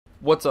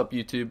What's up,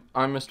 YouTube?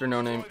 I'm Mr.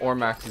 No Name, or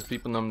Max as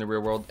people know in the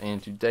real world,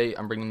 and today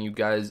I'm bringing you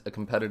guys a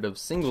competitive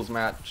singles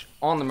match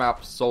on the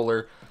map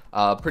Solar.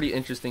 Pretty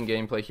interesting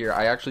gameplay here.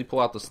 I actually pull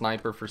out the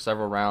sniper for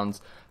several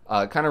rounds.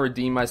 Kind of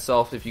redeem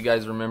myself. If you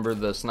guys remember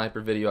the sniper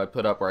video I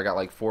put up where I got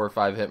like 4 or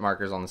 5 hit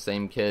markers on the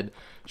same kid,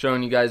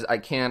 showing you guys I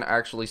can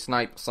actually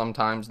snipe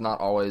sometimes, not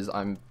always.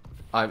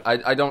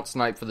 I don't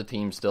snipe for the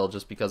team still,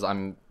 just because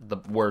I'm the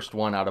worst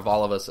one out of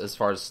all of us as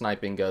far as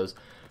sniping goes.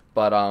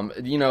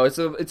 But you know, it's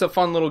a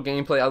fun little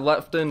gameplay. I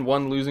left in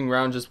one losing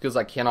round just because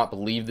I cannot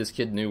believe this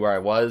kid knew where I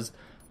was.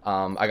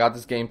 I got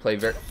this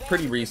gameplay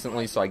pretty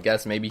recently, so I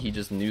guess maybe he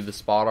just knew the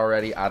spot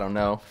already. I don't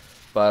know,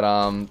 but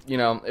you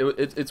know,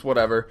 it's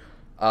whatever.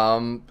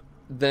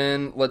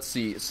 Then let's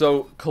see.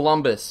 So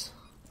Columbus,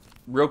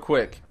 real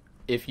quick.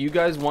 If you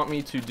guys want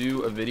me to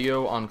do a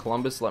video on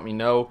Columbus, let me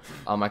know.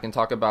 I can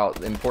talk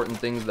about important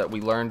things that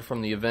we learned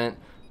from the event,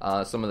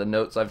 some of the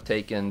notes I've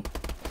taken,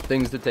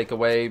 things to take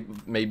away,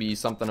 maybe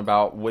something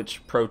about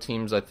which pro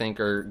teams I think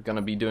are going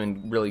to be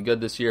doing really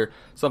good this year,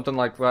 something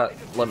like that.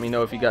 Let me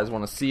know if you guys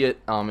want to see it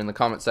in the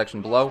comment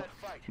section below.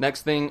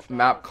 Next thing,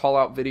 map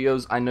call-out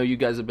videos. I know you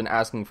guys have been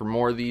asking for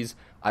more of these.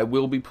 I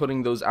will be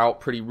putting those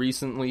out pretty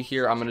recently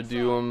here. I'm going to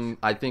do them,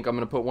 I think I'm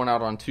going to put one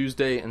out on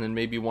Tuesday and then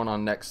maybe one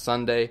on next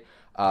Sunday.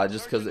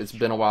 Just because it's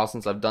been a while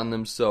since I've done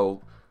them,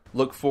 so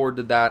look forward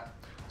to that.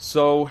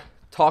 So,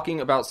 talking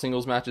about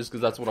singles matches,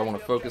 because that's what I want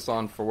to focus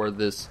on for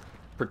this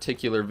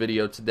particular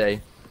video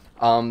today.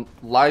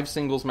 Live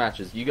singles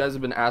matches. You guys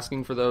have been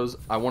asking for those.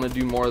 I want to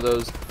do more of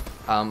those.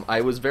 I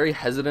was very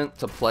hesitant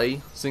to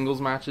play singles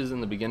matches in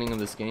the beginning of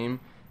this game,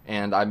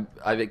 and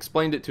I've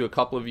explained it to a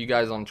couple of you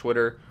guys on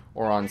Twitter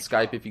or on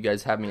Skype if you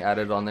guys have me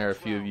added on there. A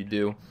few of you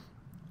do.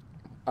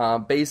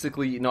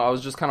 Basically, you know, I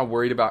was just kind of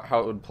worried about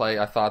how it would play.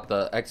 I thought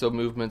the exo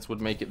movements would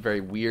make it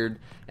very weird,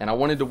 and I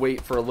wanted to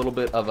wait for a little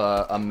bit of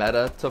a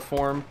meta to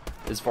form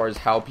as far as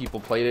how people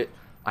played it.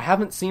 I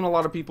haven't seen a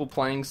lot of people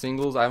playing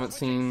singles. I haven't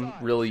seen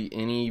really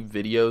any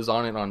videos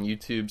on it on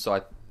YouTube, so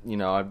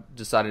I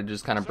decided to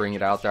just kind of bring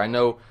it out there. I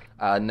know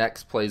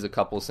Nex plays a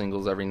couple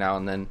singles every now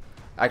and then.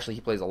 Actually,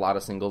 he plays a lot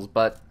of singles,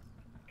 but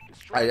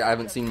I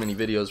haven't seen many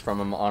videos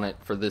from him on it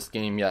for this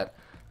game yet.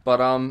 But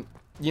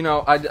you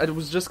know, I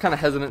was just kind of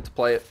hesitant to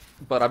play it,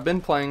 but I've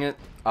been playing it.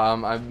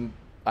 I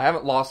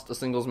haven't lost a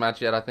singles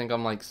match yet. I think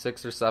I'm like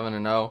 6 or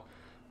 7-0.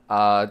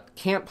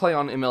 Can't play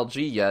on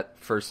MLG yet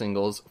for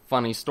singles.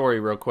 Funny story,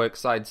 real quick,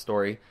 side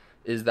story,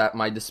 is that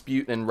my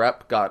dispute and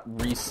rep got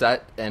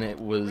reset, and it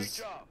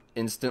was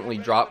instantly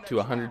dropped to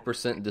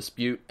 100%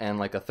 dispute and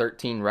like a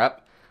 13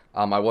 rep.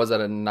 I was at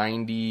a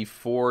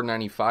 94,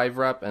 95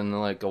 rep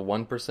and like a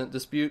 1%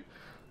 dispute.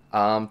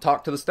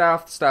 Talk to the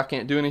staff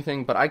can't do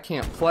anything, but I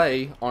can't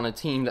play on a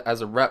team that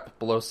has a rep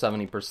below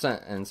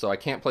 70%, and so I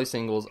can't play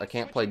singles, I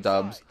can't play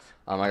dubs.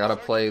 I gotta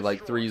play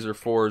like 3s or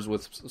 4s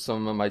with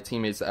some of my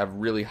teammates that have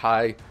really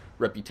high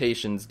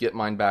reputations, get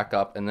mine back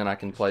up, and then I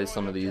can play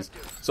some of these.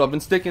 So I've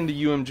been sticking to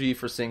UMG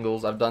for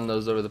singles. I've done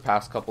those over the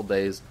past couple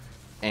days,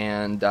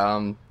 and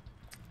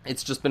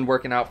it's just been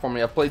working out for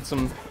me. I've played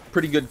some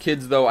pretty good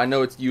kids, though. I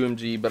know it's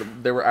UMG,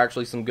 but there were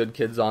actually some good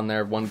kids on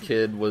there. One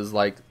kid was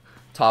like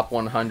top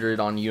 100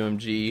 on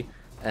UMG,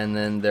 and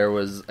then there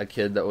was a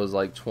kid that was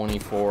like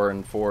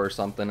 24-4 or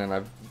something, and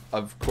I've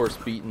of course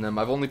beaten them.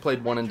 I've only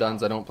played one and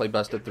dones. I don't play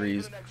best of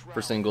 3s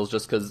for singles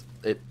just because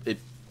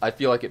I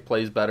feel like it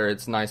plays better.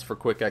 It's nice for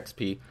quick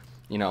XP,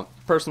 you know,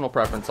 personal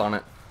preference on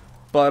it.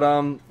 But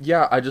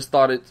yeah, I just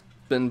thought it's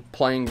been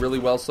playing really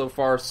well so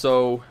far,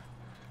 so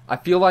I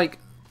feel like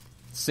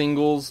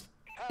singles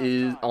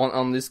is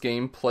on this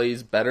game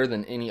plays better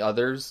than any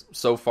others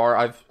so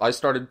far. I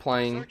started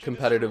playing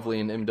competitively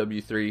in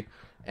MW3,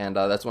 and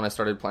that's when I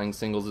started playing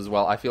singles as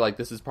well. I feel like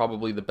this is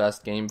probably the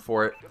best game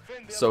for it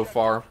so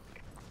far,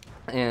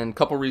 and a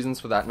couple reasons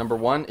for that. Number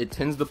one, it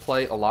tends to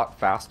play a lot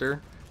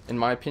faster, in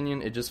my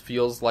opinion. It just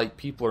feels like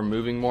people are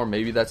moving more.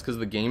 Maybe that's because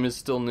the game is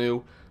still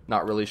new,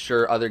 not really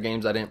sure. Other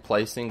games I didn't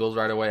play singles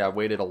right away. I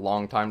waited a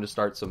long time to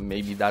start, so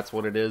maybe that's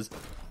what it is.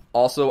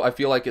 Also, I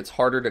feel like it's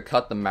harder to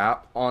cut the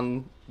map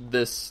on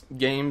this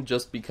game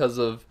just because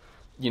of,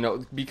 you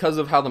know, because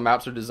of how the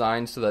maps are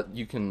designed so that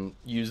you can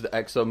use the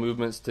exo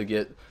movements to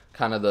get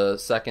kind of the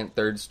second,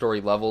 third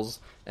story levels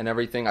and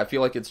everything. I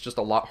feel like it's just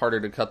a lot harder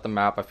to cut the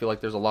map. I feel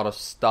like there's a lot of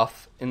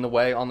stuff in the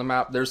way on the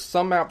map. There's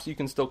some maps you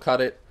can still cut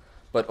it,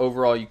 but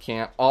overall you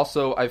can't.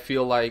 Also, I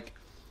feel like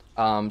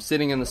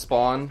sitting in the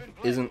spawn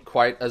isn't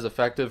quite as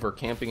effective, or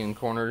camping in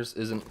corners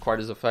isn't quite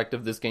as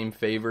effective. This game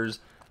favors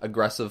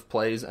aggressive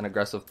plays and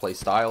aggressive play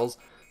styles,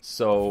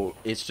 so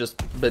it's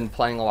just been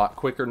playing a lot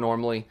quicker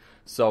normally.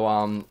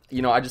 So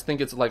you know, I just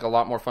think it's like a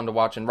lot more fun to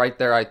watch. And right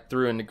there I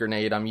threw in a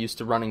grenade. I'm used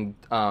to running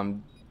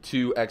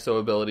 2 exo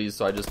abilities,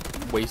 so I just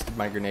wasted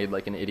my grenade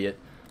like an idiot.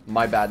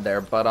 My bad there.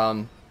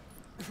 But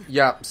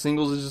yeah,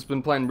 singles has just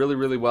been playing really,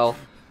 really well.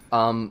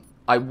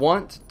 I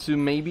want to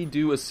maybe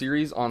do a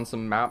series on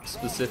some map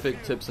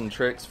specific tips and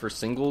tricks for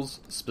singles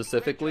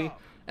specifically,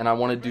 and I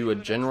want to do a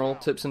general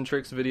tips and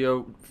tricks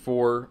video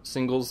for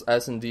singles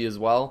S&D as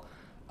well.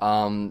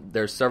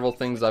 There's several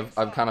things I've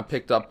kind of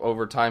picked up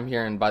over time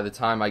here, and by the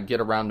time I get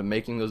around to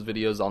making those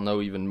videos, I'll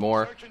know even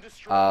more.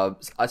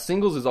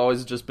 Singles has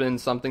always just been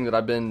something that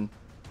I've been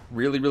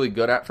really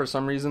good at for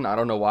some reason. I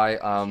don't know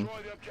why.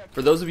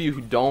 For those of you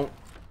who don't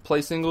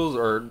play singles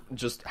or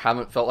just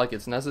haven't felt like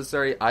it's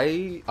necessary,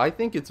 I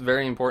think it's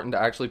very important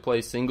to actually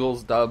play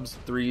singles, dubs,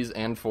 threes,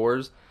 and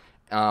fours.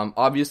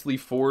 Obviously,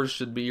 fours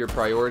should be your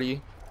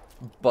priority,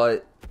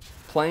 but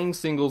playing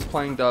singles,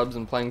 playing dubs,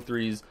 and playing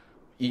threes,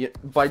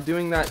 by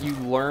doing that, you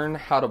learn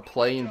how to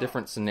play in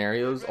different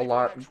scenarios a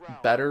lot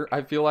better,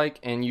 I feel like,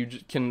 and you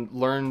can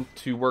learn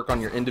to work on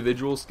your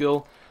individual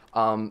skill.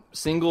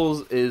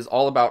 Singles is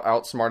all about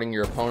outsmarting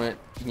your opponent.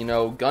 You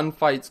know,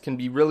 gunfights can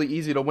be really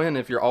easy to win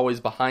if you're always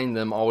behind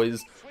them,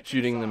 always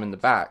shooting them in the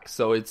back.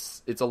 So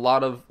it's a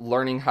lot of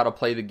learning how to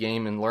play the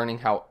game and learning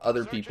how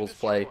other people's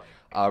play.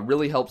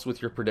 Really helps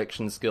with your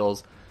prediction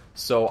skills.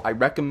 So I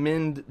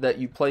recommend that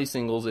you play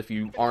singles if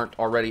you aren't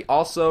already.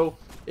 Also,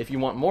 if you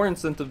want more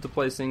incentive to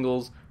play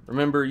singles,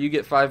 remember you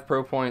get 5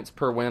 pro points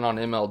per win on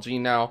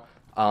MLG now.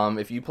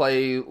 If you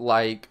play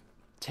like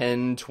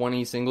 10,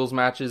 20 singles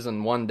matches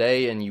in one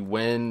day and you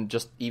win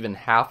just even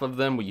half of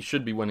them, well, you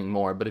should be winning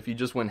more, but if you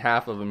just win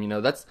half of them, you know,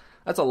 that's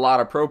a lot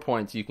of pro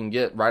points you can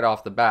get right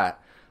off the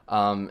bat.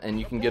 And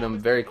you can get them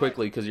very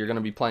quickly because you're going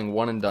to be playing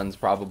one and dones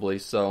probably.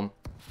 So,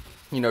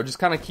 you know, just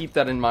kind of keep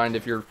that in mind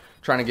if you're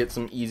trying to get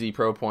some easy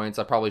pro points.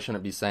 I probably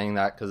shouldn't be saying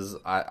that because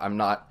I'm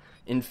not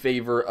in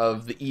favor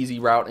of the easy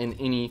route in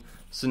any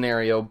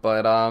scenario,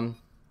 but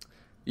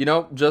you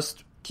know,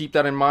 just keep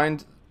that in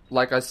mind.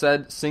 Like I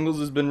said, singles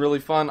has been really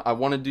fun. I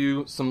want to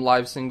do some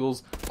live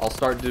singles. I'll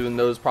start doing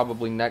those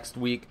probably next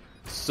week.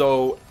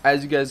 So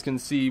as you guys can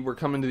see, we're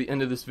coming to the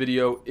end of this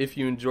video. If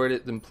you enjoyed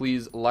it, then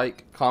please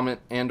like, comment,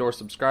 and or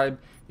subscribe.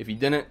 If you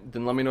didn't,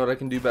 then let me know what I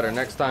can do better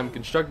next time.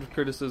 Constructive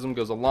criticism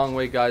goes a long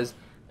way, guys.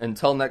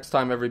 Until next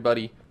time,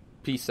 everybody,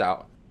 peace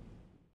out.